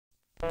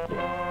مرگ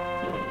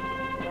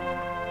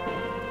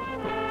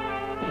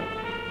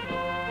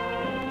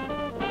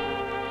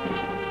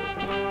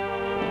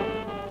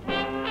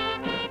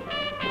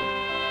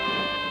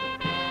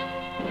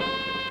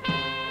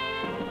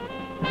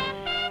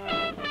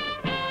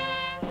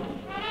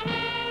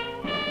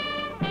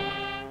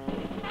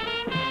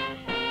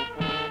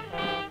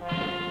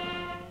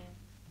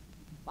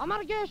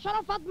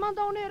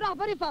شرافتمندانه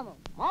رهبری فرما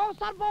ما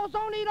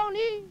سربازان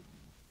ایرانی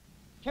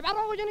که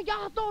برای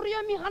نگهداری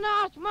میهن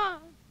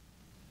ارجمند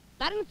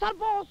در این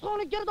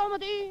سربازخانه گرد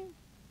آمده ایم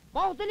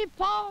با دلی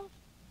پاک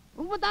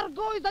رو به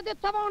درگاه زده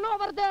توان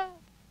آورده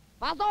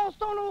و از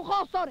آستان او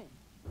خواست داریم.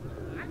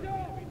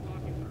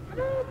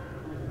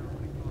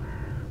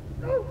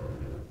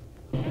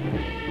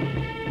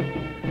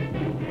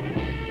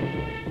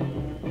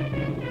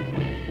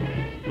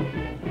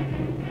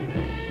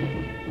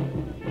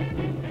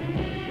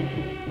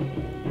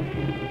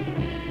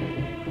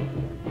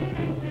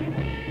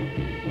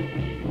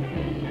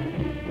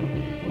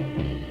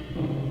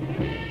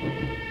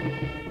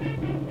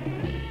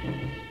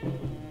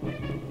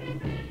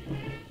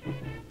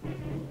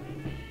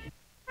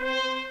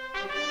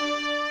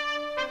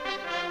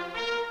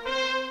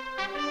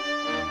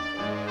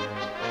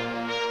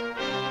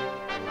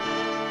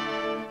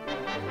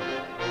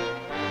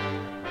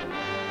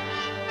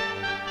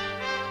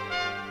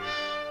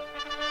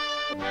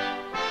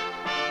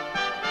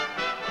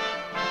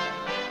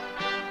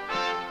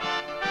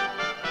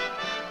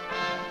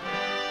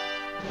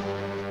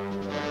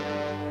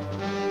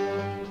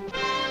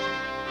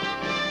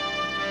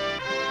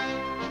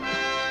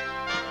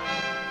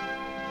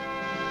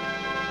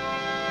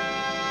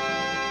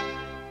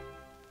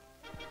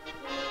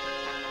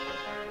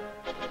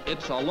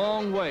 It's a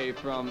long way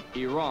from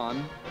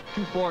Iran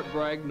to Fort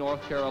Bragg,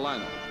 North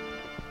Carolina.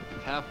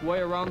 Halfway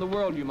around the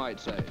world, you might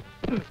say.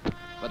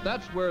 But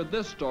that's where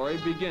this story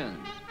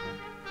begins.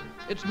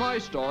 It's my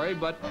story,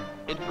 but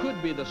it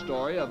could be the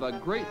story of a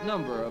great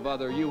number of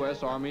other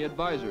U.S. Army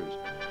advisors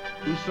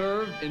who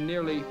served in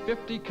nearly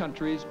 50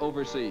 countries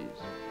overseas.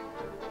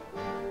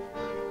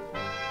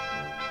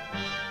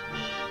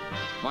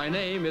 My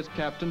name is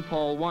Captain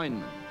Paul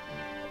Weinman.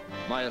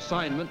 My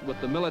assignment with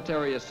the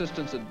Military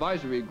Assistance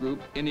Advisory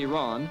Group in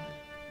Iran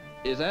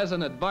is as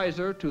an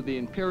advisor to the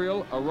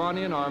Imperial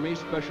Iranian Army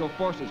Special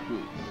Forces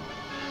Group.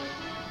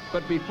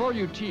 But before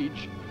you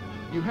teach,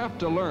 you have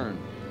to learn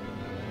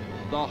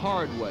the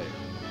hard way.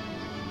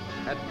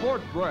 At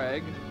Fort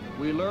Bragg,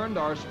 we learned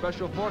our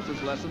Special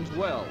Forces lessons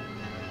well.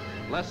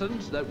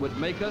 Lessons that would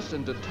make us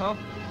into tough,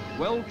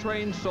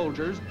 well-trained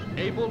soldiers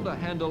able to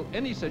handle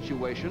any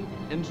situation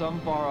in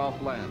some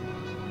far-off land.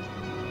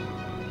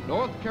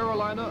 North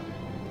Carolina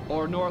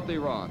or North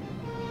Iran,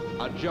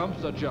 a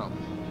jump's a jump.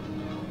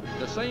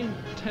 The same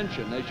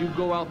tension as you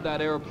go out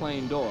that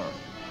airplane door,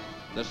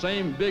 the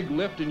same big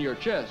lift in your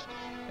chest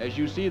as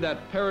you see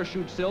that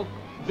parachute silk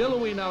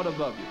billowing out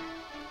above you.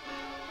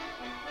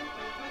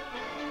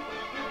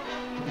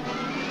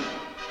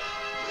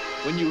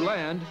 When you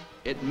land,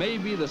 it may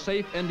be the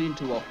safe ending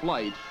to a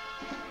flight,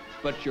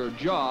 but your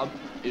job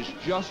is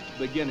just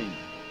beginning.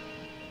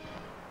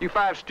 You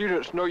 5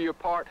 students know your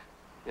part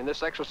in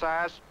this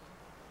exercise.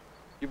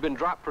 You've been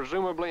dropped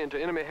presumably into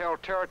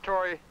enemy-held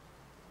territory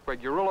where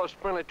guerrillas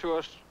friendly to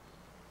us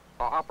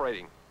are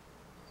operating.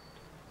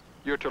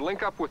 You're to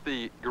link up with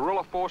the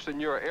guerrilla force in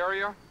your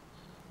area,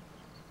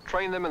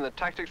 train them in the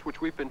tactics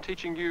which we've been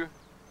teaching you,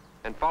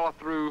 and follow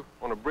through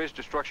on a bridge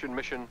destruction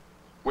mission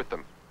with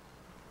them.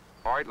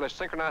 All right, let's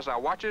synchronize our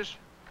watches.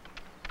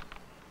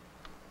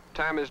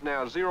 Time is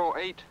now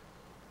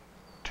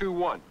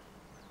 0821.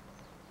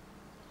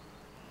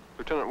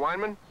 Lieutenant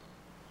Weinman?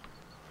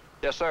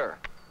 Yes, sir.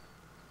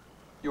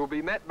 You will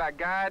be met by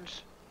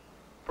guides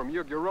from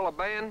your guerrilla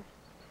band.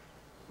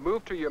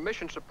 Move to your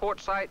mission support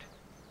site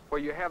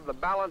where you have the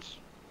balance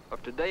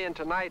of today and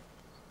tonight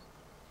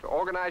to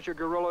organize your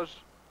guerrillas,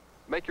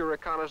 make your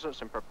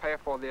reconnaissance, and prepare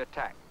for the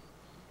attack.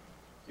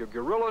 Your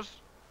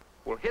guerrillas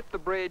will hit the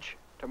bridge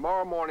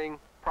tomorrow morning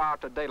prior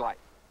to daylight.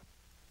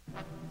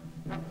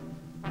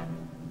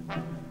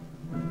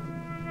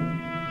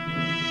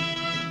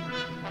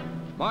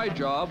 My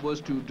job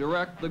was to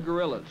direct the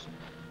guerrillas.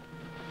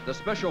 The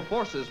Special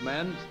Forces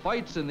man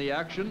fights in the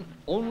action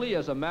only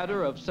as a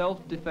matter of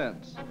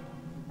self-defense.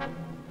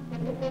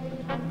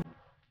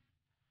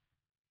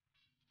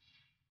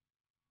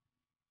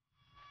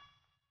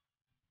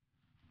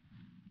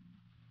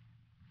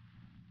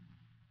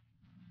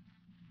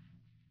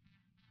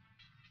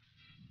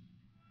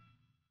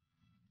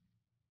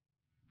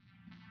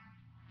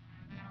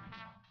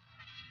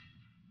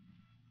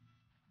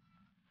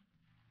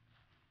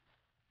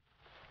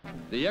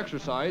 The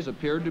exercise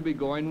appeared to be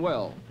going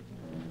well.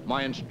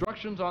 My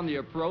instructions on the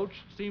approach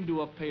seemed to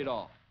have paid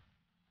off.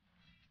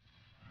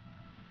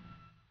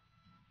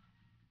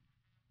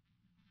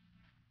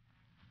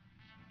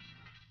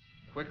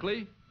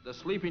 Quickly, the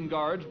sleeping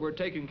guards were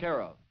taken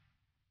care of.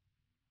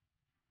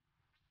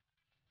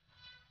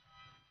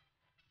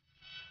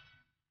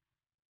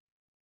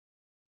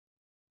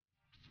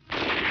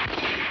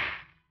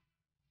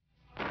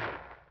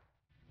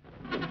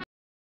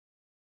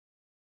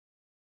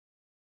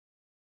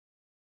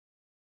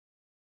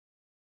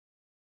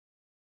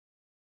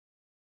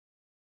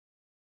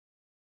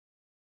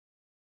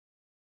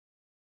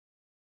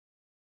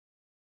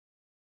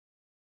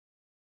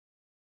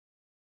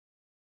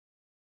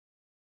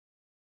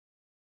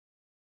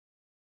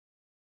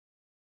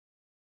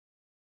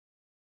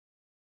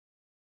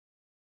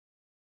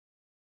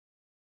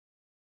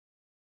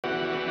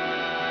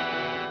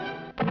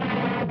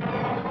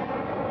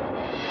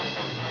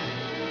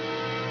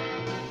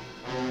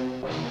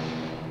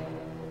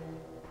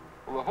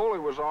 the Holy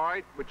was all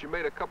right, but you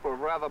made a couple of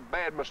rather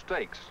bad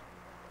mistakes.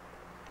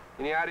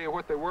 Any idea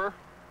what they were?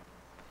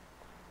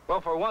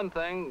 Well, for one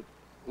thing,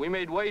 we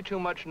made way too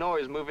much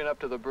noise moving up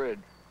to the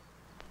bridge.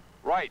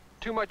 Right,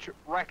 too much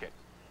racket.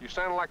 You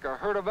sounded like a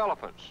herd of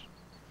elephants.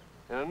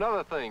 And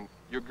another thing,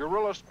 your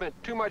guerrillas spent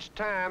too much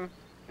time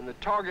in the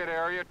target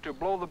area to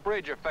blow the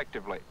bridge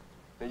effectively.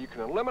 Now, you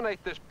can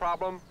eliminate this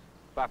problem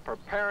by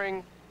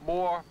preparing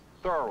more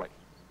thoroughly.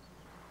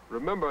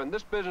 Remember, in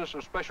this business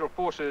of special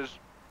forces,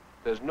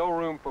 there's no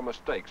room for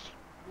mistakes.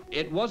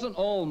 It wasn't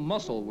all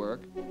muscle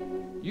work.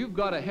 You've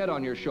got a head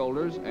on your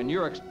shoulders, and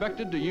you're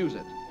expected to use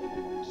it.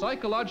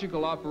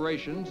 Psychological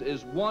operations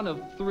is one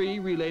of 3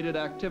 related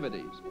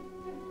activities.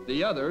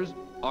 The others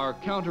are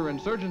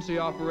counterinsurgency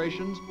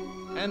operations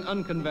and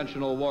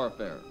unconventional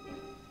warfare.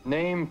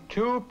 Name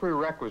 2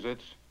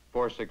 prerequisites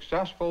for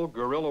successful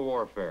guerrilla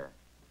warfare.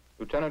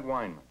 Lieutenant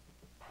Weinman.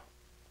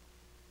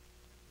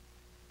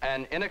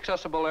 An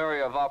inaccessible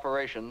area of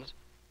operations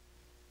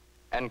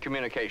and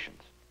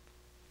communications.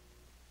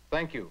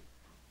 Thank you.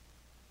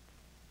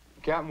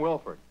 Captain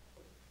Wilford.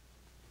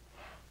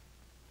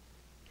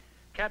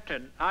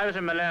 Captain, I was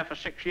in Malaya for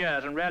 6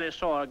 years and rarely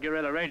saw a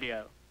guerrilla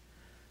radio.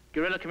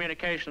 Guerrilla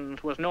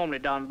communications was normally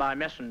done by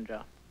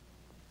messenger.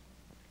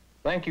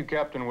 Thank you,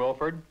 Captain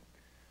Wilford.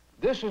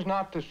 This is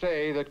not to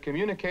say that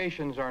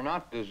communications are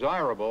not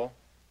desirable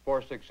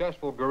for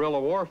successful guerrilla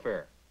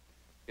warfare.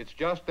 It's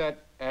just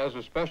that, as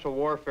a special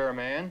warfare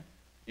man,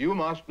 you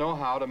must know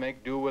how to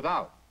make do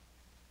without.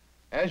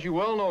 As you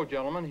well know,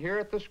 gentlemen, here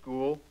at the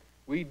school,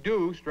 we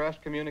do stress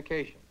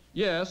communications.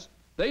 Yes,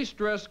 they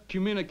stress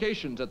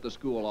communications at the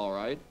school, all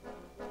right.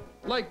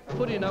 Like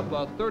putting up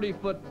a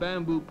 30-foot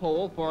bamboo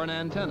pole for an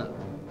antenna.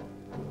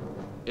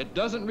 It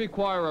doesn't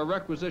require a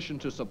requisition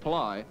to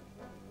supply,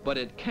 but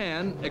it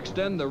can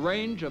extend the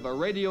range of a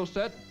radio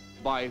set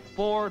by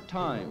 4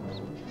 times.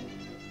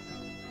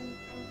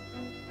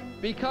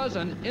 Because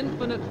an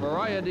infinite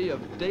variety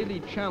of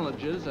daily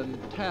challenges and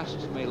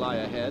tasks may lie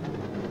ahead,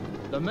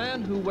 the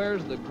man who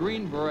wears the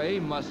green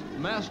beret must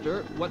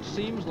master what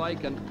seems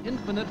like an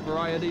infinite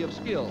variety of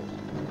skills,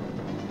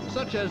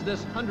 such as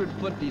this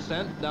 100-foot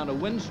descent down a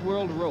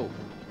wind-swirled rope.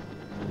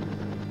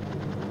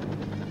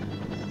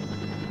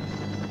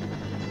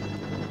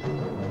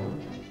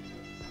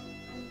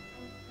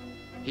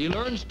 He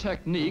learns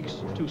techniques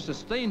to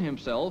sustain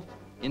himself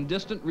in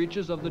distant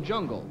reaches of the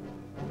jungle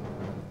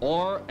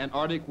or an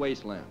Arctic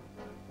wasteland.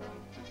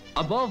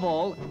 Above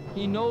all,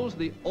 he knows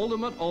the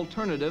ultimate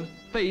alternative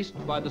faced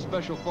by the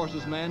Special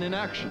Forces man in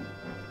action: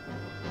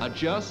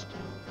 adjust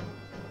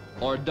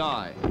or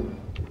die.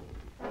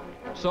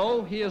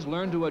 So he has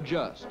learned to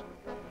adjust,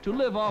 to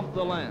live off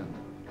the land,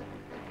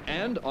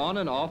 and on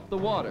and off the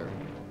water,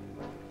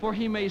 for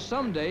he may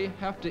someday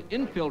have to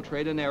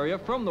infiltrate an area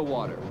from the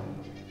water,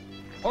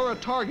 or a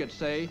target,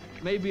 say,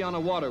 may be on a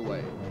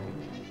waterway.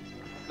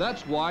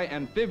 That's why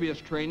amphibious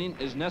training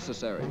is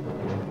necessary.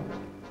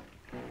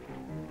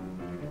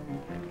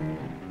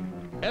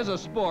 As a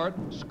sport,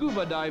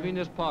 scuba diving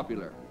is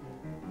popular.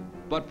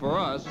 But for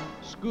us,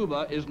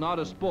 scuba is not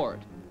a sport.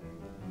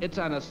 It's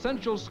an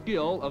essential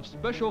skill of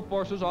Special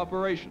Forces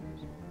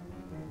operations.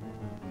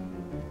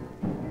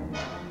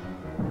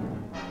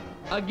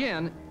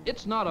 Again,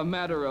 it's not a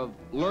matter of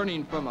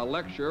learning from a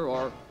lecture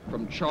or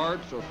from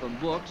charts or from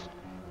books.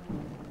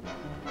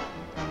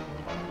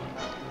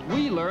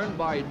 We learn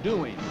by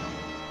doing.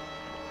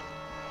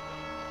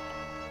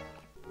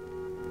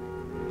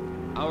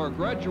 Our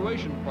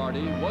graduation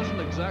party wasn't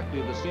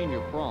exactly the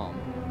senior prom,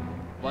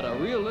 but a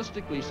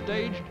realistically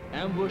staged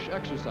ambush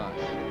exercise.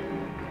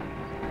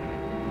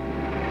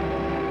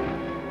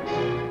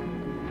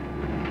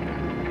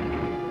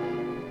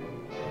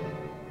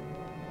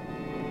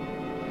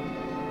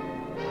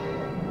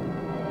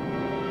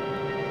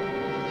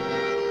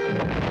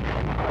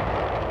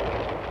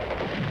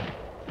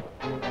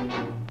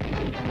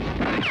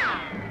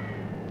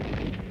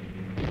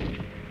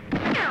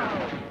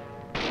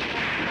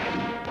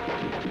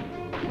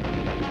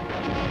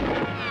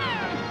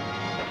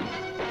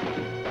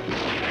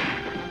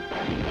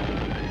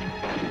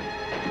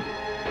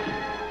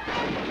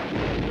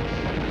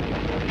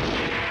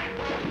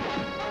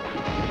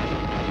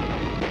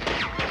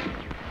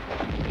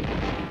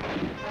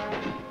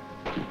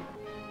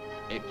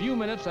 A few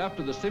minutes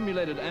after the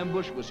simulated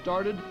ambush was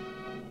started,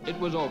 it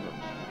was over.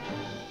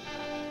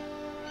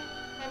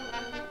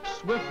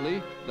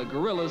 Swiftly, the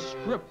guerrillas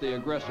stripped the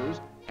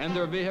aggressors and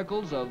their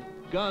vehicles of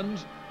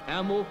guns,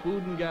 ammo,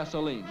 food, and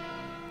gasoline.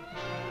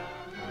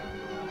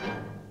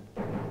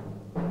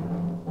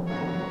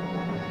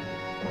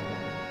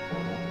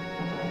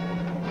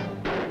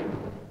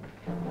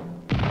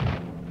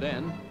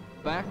 Then,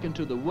 back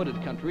into the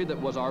wooded country that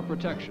was our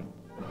protection.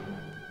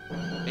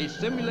 A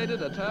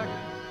simulated attack?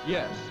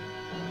 Yes.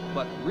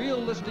 But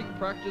realistic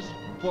practice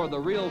for the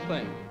real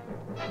thing,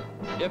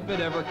 if it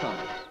ever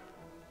comes.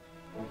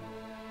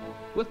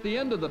 With the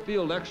end of the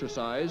field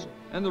exercise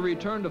and the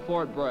return to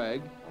Fort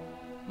Bragg,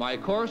 my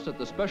course at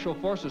the Special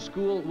Forces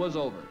School was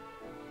over.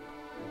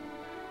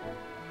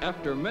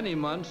 After many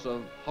months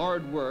of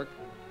hard work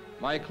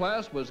my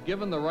class was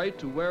given the right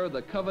to wear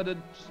the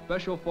coveted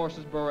Special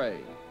Forces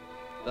beret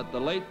that the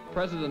late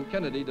President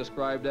Kennedy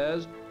described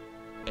as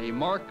a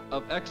mark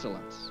of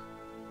excellence.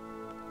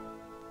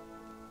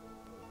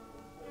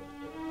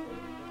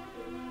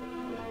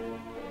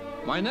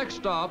 My next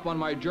stop on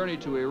my journey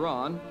to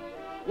Iran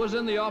was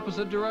in the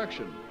opposite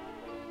direction,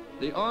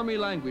 the Army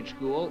Language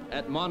School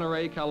at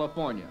Monterey,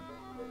 California,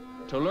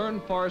 to learn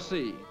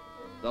Farsi,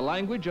 the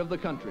language of the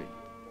country.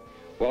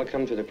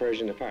 Welcome to the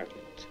Persian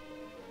department.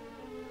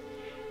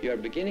 You are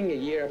beginning a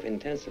year of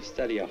intensive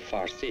study of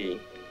Farsi,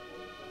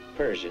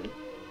 Persian,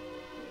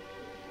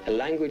 a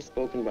language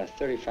spoken by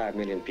 35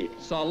 million people.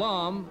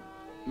 Salam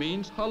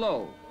means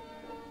hello,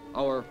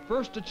 our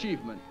first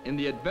achievement in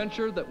the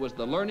adventure that was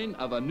the learning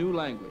of a new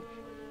language.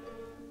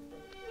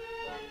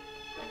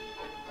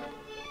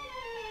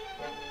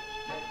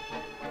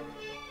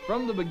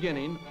 From the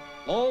beginning,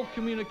 all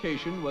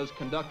communication was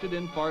conducted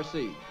in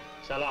Farsi.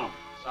 Salam.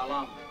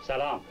 Salam.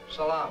 Salam.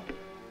 Salam.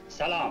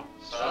 Salam.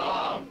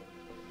 Salam.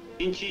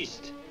 In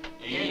chist.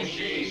 In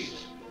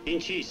cheese. In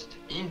chist.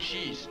 In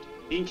cheese.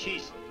 In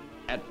chist.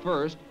 At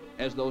first,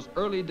 as those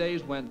early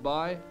days went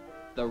by,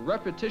 the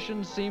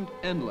repetition seemed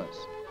endless.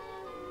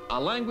 A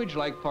language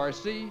like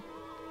Farsi,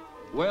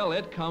 well,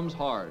 it comes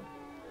hard.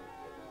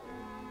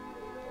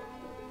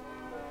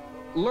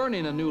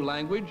 Learning a new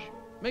language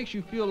makes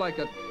you feel like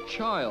a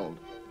child,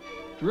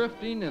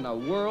 drifting in a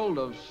world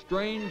of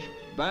strange,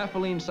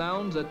 baffling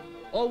sounds that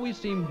always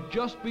seem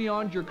just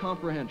beyond your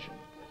comprehension.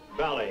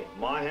 بله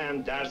ما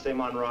هم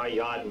درسمان را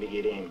یاد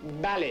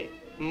میگیریم. بله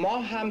ما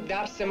هم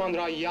درسمان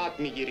را یاد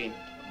میگیریم.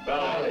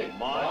 بله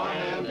ما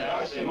هم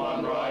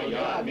درسمان را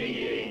یاد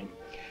میگیریم.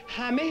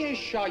 همه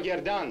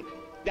شاگردان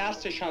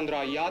درسشان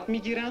را یاد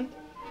میگیرند.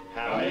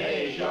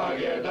 همه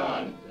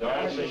شاگردان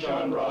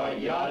درسشان را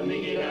یاد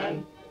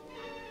میگیرند.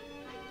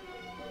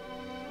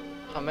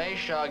 همه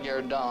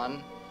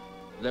شاگردان.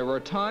 There were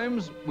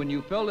times when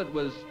you felt it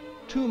was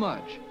too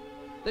much,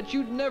 that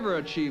you'd never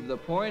achieve the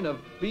point of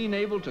being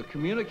able to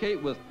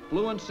communicate with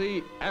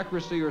fluency,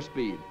 accuracy, or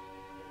speed.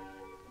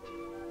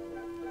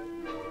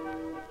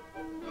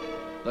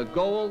 The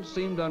goal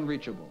seemed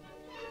unreachable.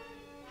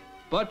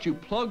 But you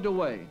plugged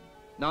away,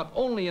 not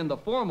only in the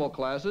formal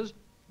classes,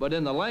 but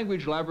in the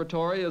language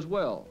laboratory as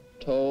well.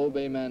 تو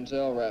به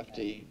منزل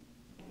رفتی.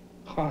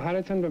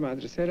 خواهرتان به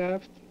مدرسه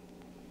رفت؟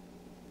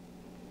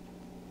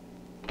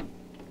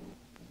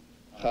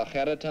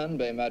 خواهرتان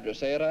به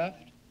مدرسه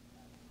رفت؟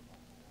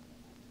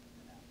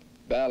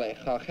 بله،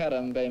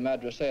 خواهرم به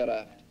مدرسه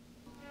رفت.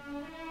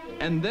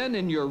 And then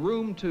in your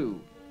room too,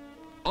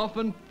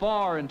 often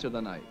far into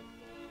the night.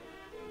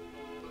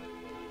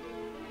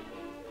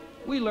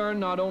 We learn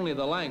not only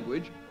the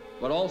language,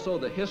 but also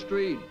the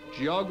history,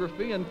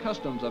 geography, and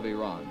customs of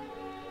Iran.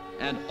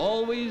 And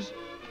always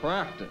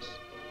practice.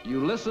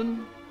 You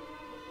listen,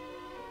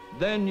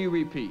 then you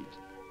repeat.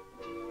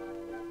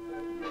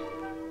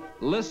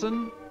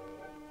 Listen,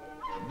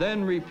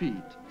 then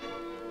repeat.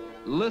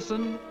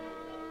 Listen,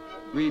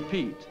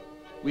 repeat.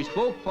 We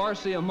spoke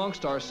Farsi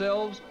amongst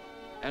ourselves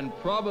and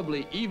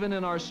probably even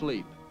in our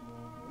sleep.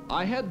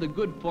 I had the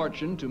good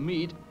fortune to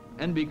meet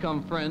and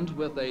become friends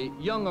with a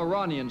young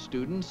Iranian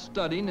student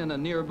studying in a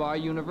nearby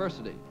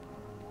university.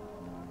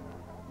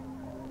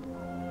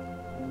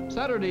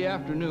 Saturday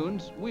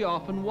afternoons, we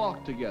often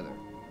walked together.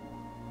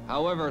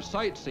 However,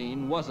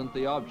 sightseeing wasn't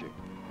the object.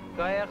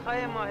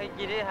 قایق‌های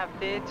ماهیگیری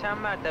هفته چند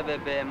مرتبه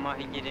به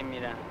ماهیگیری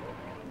میرن؟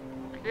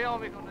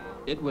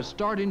 It was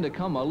starting to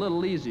come a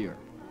little easier,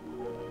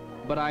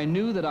 but I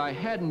knew that I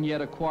hadn't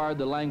yet acquired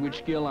the language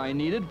skill I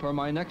needed for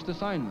my next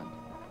assignment.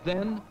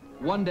 Then,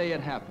 one day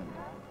it happened.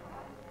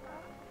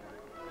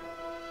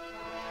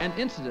 An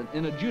incident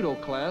in a judo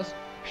class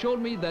showed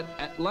me that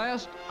at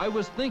last I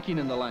was thinking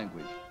in the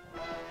language.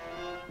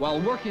 While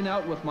working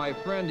out with my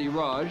friend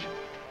Iraj,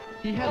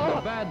 he had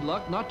the bad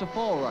luck not to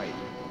fall right.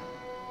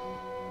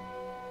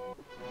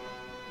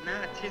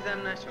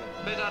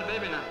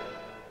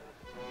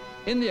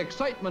 In the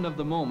excitement of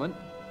the moment,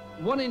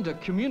 wanting to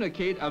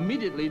communicate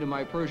immediately to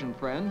my Persian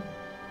friend,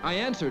 I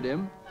answered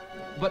him,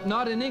 but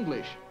not in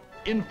English,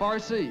 in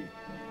Farsi.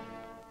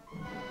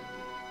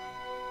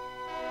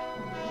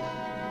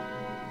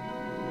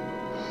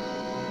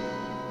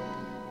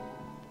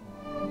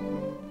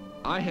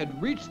 I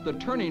had reached the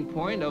turning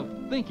point of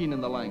thinking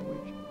in the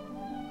language,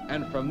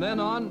 and from then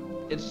on,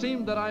 it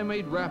seemed that I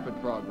made rapid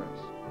progress.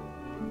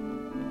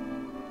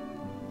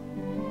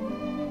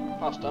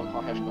 خواستم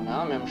خواهش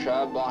کنم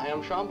امشب با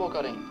هم شام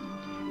بخوریم.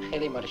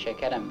 خیلی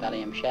متشکرم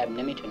ولی امشب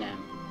نمیتونم.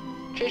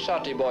 چه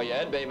ساعتی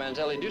باید به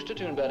منزل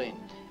دوستتون برین؟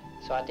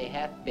 ساعت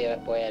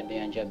 7 باید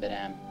به آنجا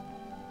برم.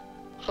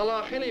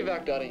 حالا خیلی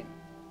وقت داریم.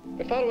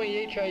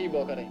 بفرمایید یه چایی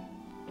بخوریم.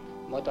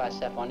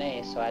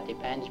 متاسفانه ساعت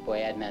 5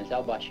 باید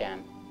منزل باشم.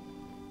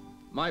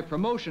 My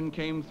promotion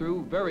came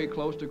through very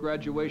close to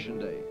graduation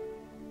day.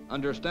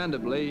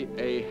 Understandably,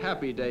 a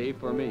happy day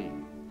for me.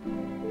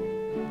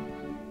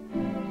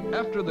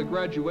 After the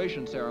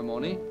graduation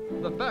ceremony,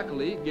 the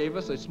faculty gave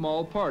us a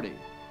small party.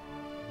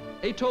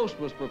 A toast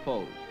was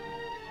proposed.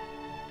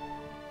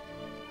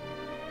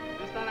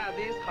 دوستان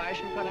عزیز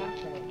خواهش میکنم.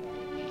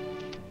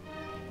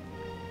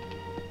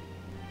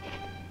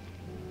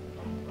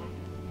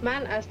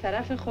 من از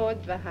طرف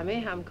خود و همه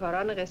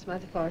همکاران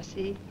قسمت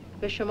فارسی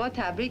به شما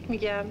تبریک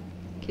میگم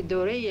که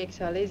دوره 1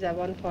 ساله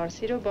زبان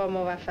فارسی رو با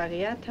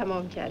موفقیت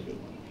تمام کردید.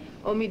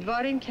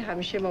 امیدواریم که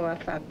همیشه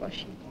موفق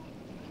باشید.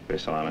 به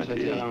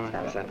سلامتی.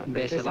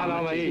 به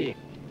سلامتی.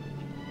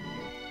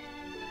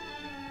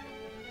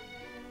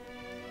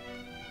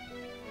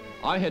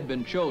 I had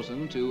been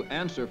chosen to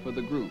answer for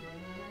the group.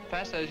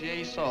 پس از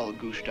 1 سال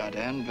گوش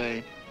دادن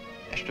به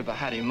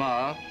اشتباهات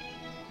ما،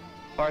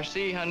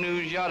 فارسی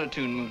هنوز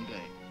یادتون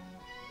مونده.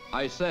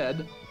 I said,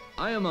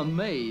 I am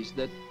amazed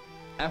that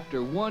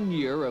after 1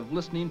 year of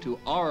listening to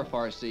our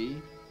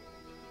Farsi,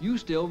 you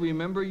still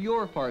remember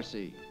your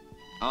Farsi.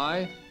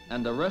 I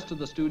and the rest of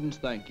the students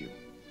thank you.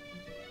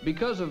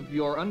 Because of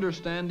your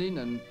understanding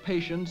and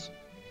patience,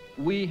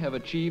 we have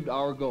achieved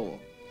our goal.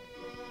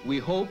 We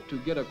hope to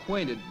get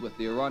acquainted with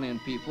the Iranian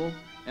people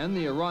and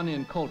the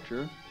Iranian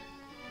culture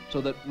so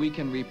that we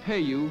can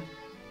repay you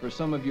for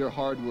some of your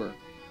hard work.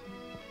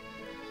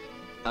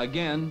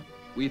 Again,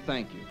 we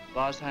thank you.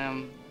 باز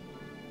هم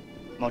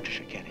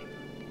متشکریم.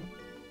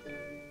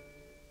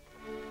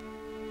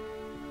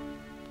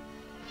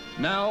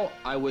 Now,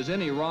 I was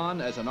in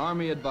Iran as an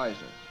army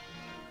advisor.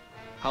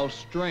 How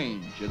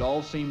strange it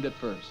all seemed at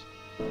first.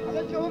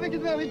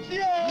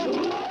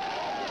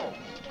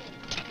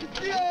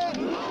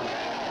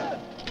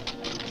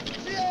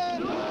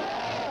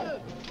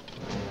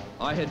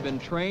 I had been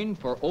trained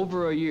for over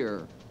a year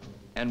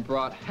and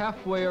brought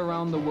halfway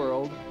around the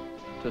world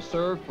to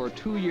serve for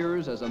 2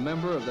 years as a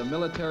member of the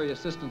Military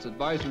Assistance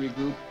Advisory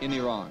Group in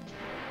Iran.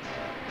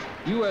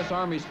 U.S.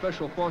 Army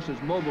Special Forces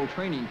mobile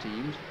training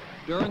teams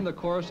during the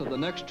course of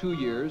the next 2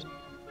 years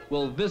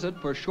will visit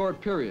for short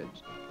periods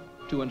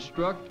to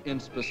instruct in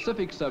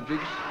specific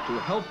subjects to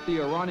help the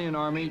Iranian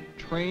Army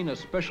train a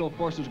Special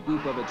Forces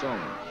group of its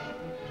own.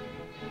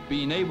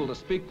 Being able to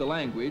speak the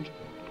language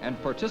and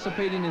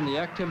participating in the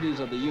activities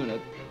of the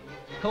unit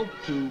help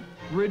to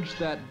bridge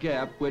that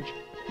gap which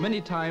many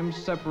times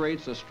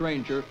separates a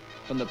stranger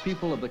from the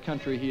people of the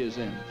country he is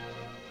in.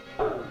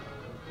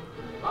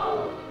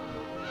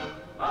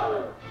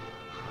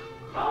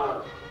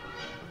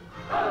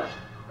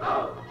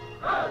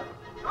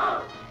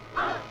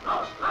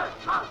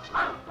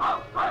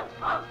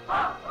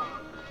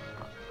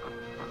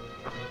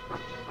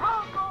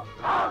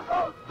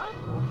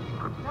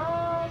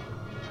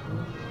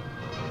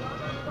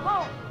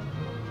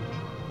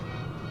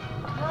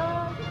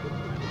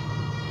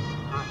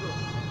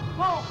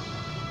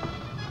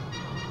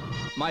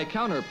 My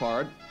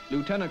counterpart,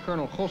 Lieutenant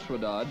Colonel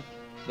Khosrodad,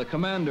 the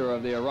commander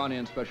of the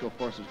Iranian Special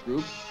Forces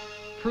Group,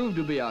 proved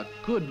to be a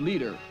good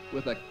leader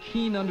with a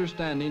keen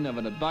understanding of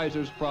an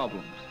advisor's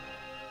problems.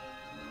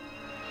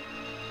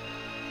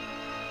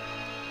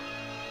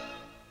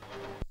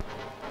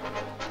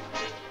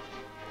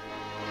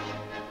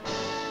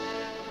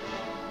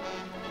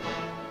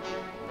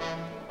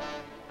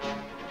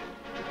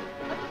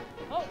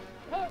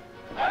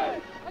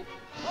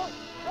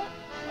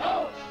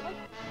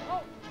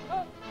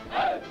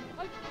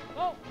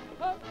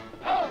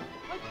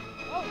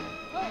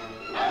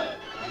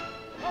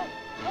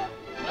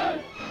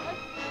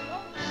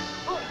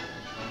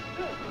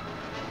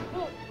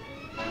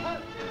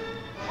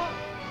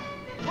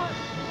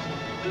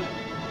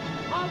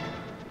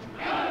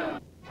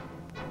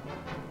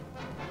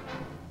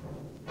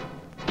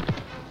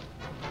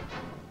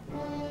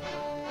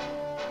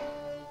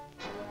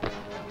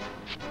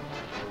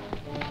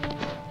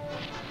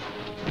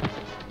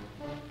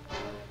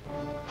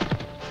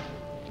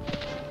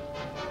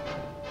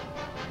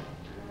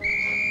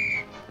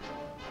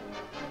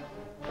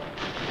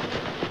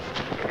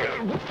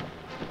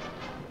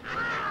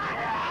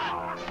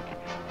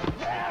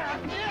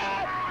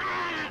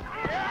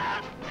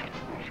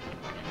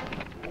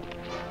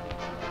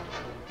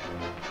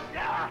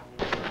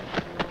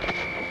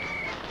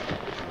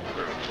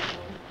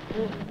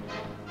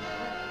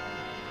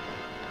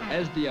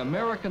 As the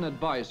American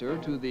advisor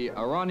to the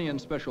Iranian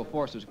Special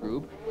Forces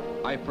Group,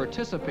 I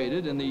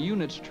participated in the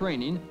unit's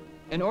training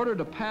in order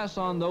to pass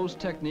on those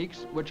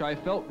techniques which I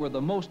felt were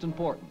the most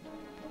important.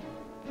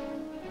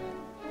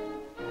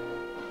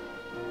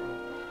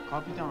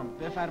 کاپیتان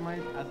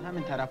بفرمایید از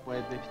همین طرف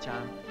باید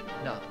بپیچم؟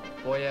 نه،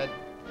 باید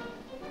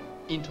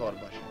اینطور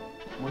باشه.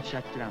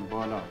 متشکرم.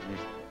 بالا.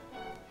 مرسی.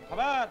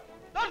 خبر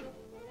دل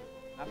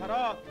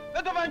نفرات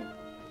بتوفنگ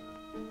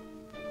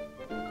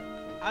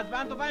از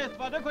بند توفنگ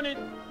استفاده کنید.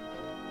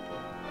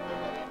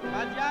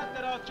 وضعیت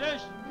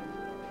درازکش.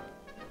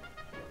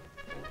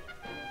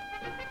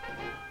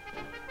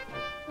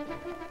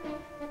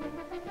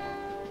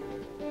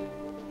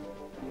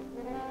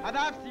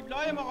 هدف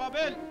سیبلای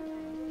مقابل.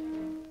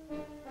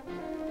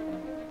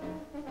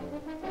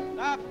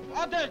 رفت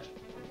آتش.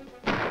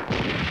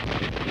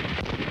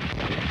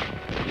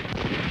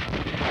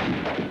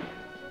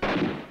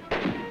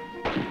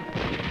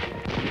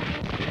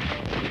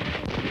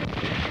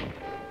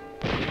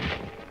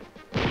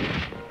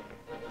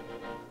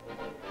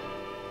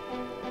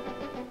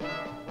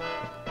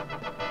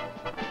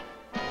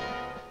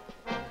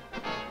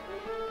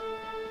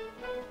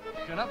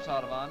 جناب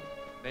ساروان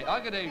به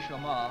آگده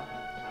شما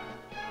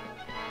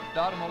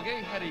در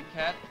موقع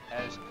حرکت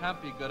از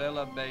کمپ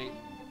گریلا به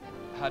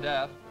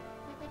هدف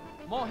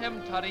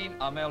مهمترین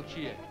عامل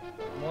چیه؟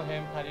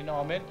 مهمترین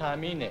عامل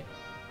تامینه.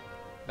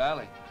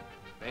 بله،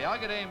 به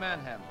آگده من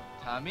هم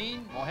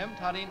تامین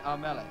مهمترین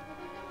عامله.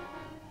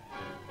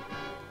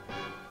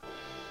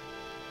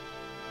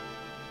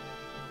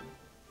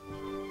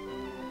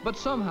 But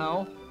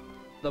somehow,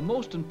 the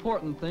most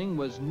important thing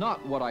was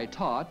not what I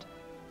taught,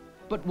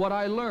 but what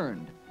I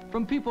learned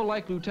from people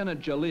like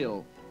Lieutenant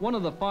Jalil, one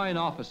of the fine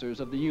officers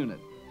of the unit.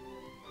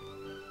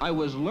 I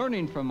was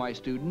learning from my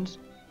students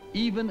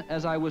even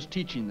as I was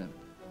teaching them.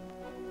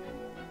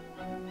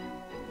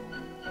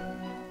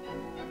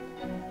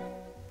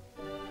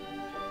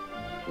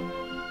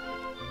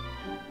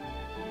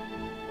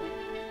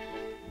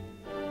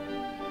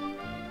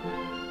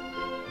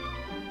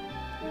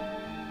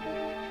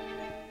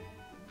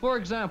 For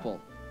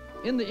example,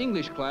 in the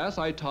English class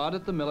I taught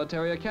at the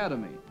military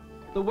academy,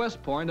 the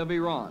West Point of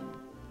Iran.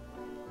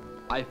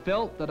 I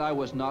felt that I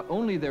was not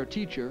only their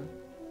teacher,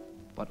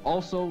 but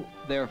also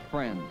their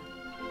friend.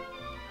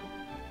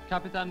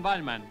 Captain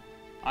Wildman,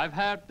 I've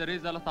heard there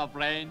is a lot of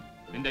rain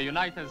in the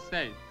United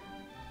States.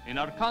 In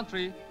our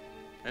country,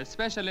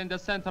 especially in the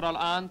central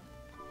and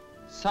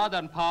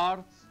southern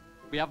parts,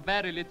 we have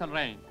very little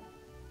rain.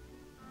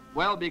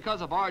 Well,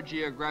 because of our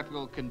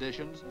geographical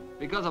conditions,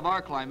 because of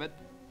our climate,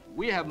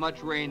 we have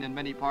much rain in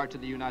many parts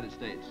of the United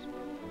States.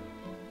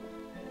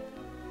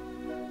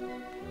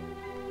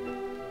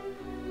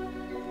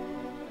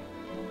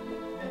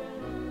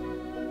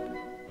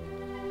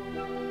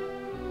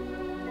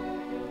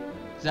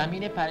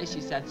 زمین پر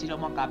 600 را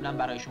ما قبلا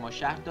برای شما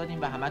شرح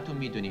دادیم و همتون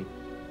میدونید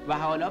و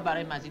حالا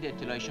برای مزید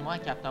اطلاع شما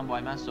کاپیتان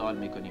وایمن سوال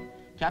میکنیم.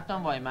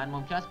 کاپیتان وایمن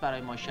ممکن است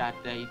برای ما شرح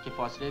دهید که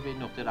فاصله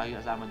بین نقطه رهایی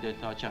از ارمان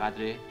دلتا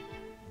چقدره؟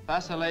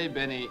 فاصله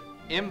بین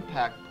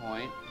impact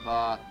point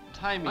و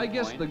timing point. I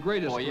guess the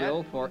greatest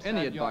thrill for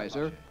any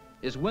advisor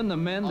is when the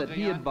men that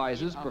he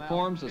advises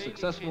performs a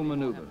successful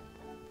maneuver.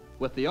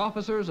 With the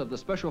officers of the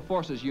Special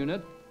Forces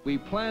unit, we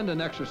planned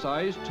an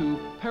exercise to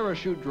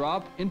parachute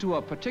drop into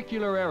a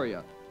particular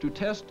area to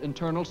test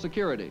internal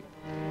security.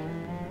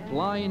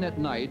 Flying at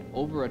night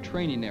over a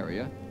training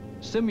area,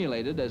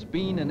 simulated as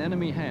being in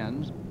enemy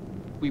hands,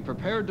 we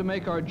prepared to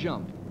make our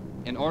jump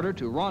in order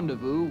to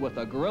rendezvous with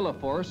a guerrilla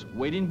force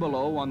waiting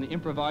below on the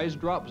improvised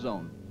drop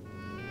zone.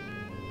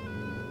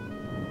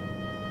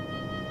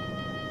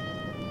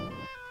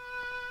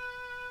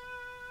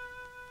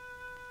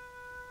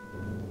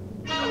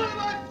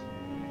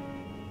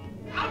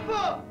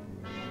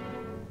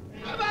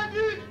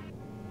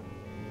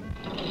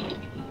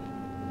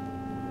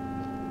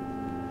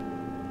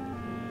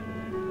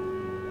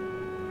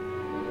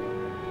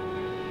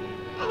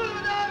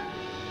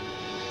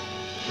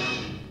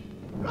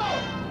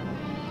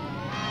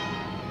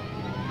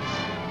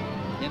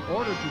 In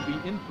order to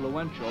be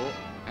influential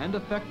and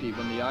effective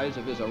in the eyes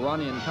of his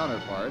Iranian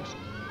counterparts,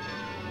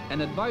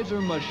 an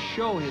advisor must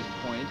show his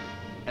point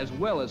as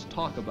well as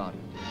talk about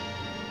it.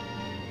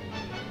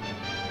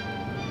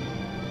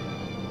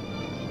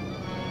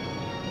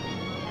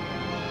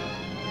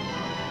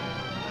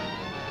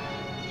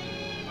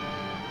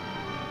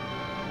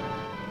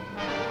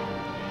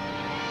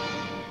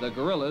 The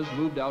guerrillas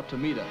moved out to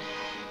meet us.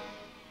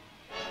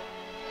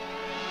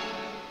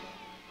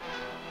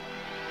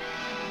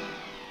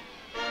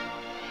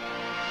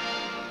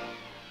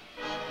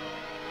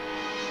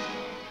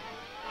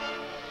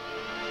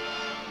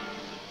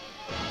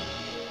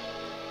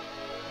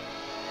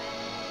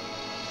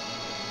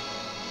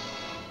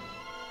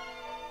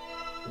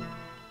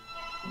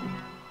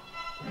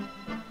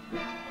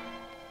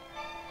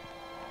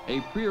 A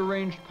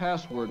prearranged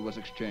password was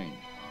exchanged.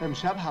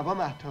 امشب هوا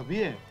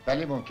مهتابیه.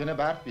 ولی ممکنه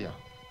برف بیاد.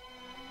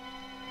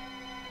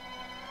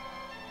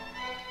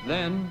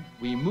 Then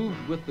we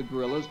moved with the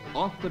guerrillas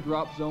off the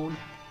drop zone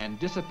and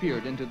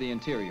disappeared into the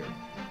interior.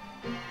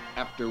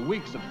 After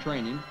weeks of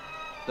training,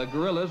 the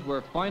guerrillas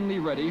were finally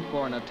ready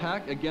for an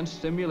attack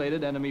against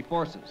simulated enemy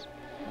forces.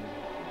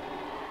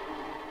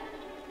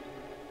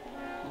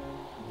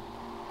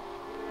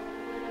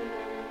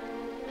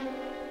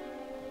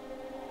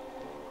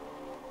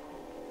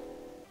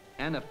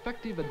 An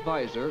effective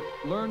advisor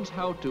learns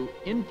how to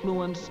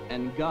influence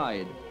and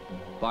guide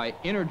by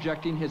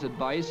interjecting his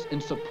advice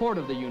in support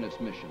of the unit's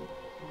mission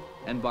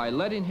and by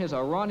letting his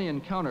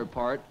Iranian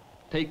counterpart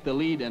take the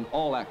lead in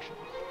all actions.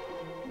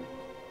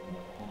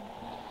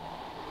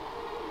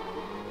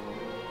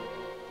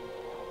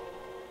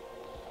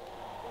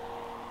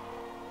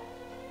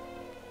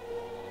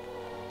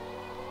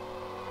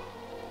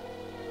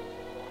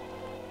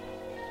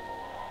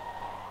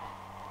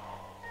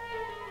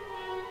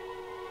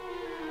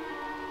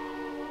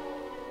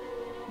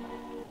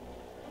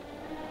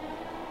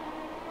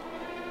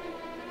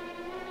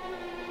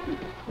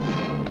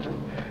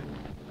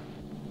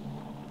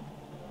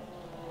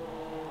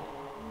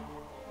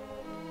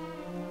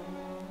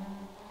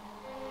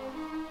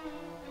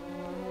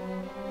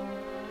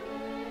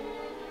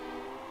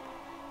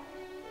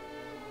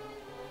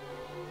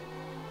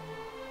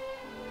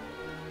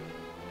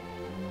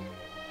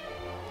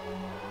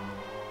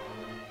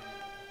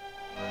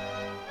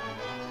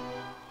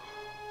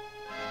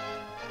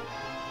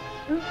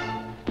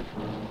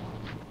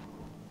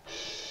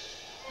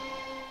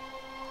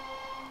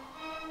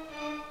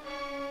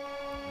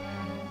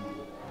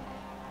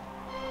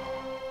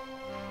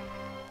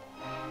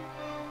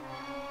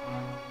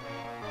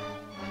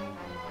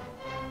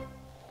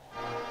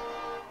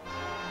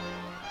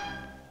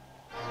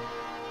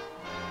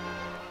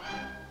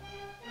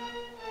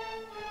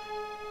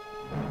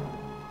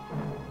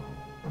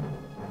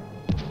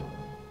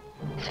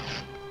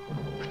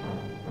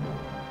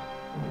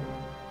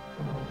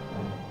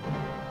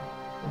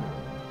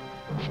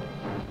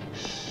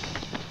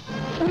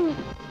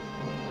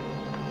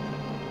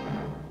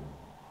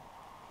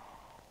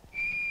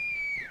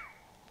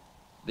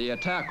 The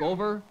attack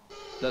over,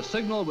 the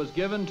signal was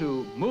given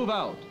to move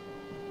out.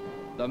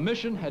 The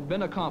mission had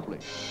been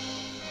accomplished.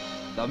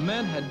 The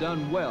men had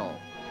done well,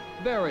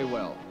 very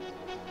well.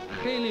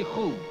 Kheli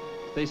khub,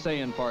 they say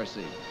in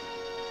Farsi.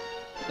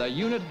 The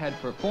unit had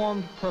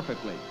performed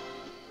perfectly,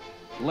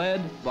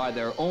 led by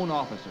their own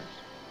officers.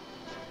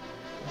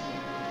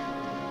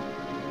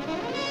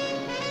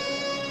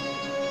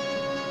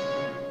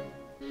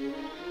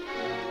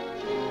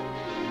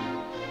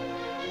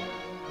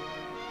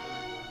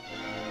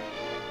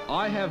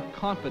 I have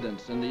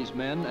confidence in these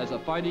men as a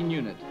fighting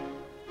unit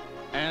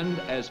and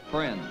as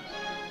friends.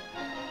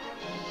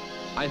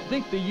 I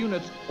think the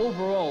unit's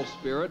overall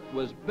spirit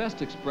was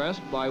best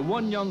expressed by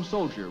one young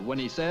soldier when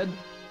he said,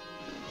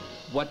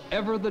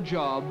 "Whatever the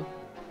job,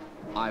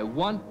 I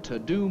want to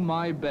do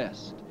my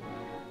best."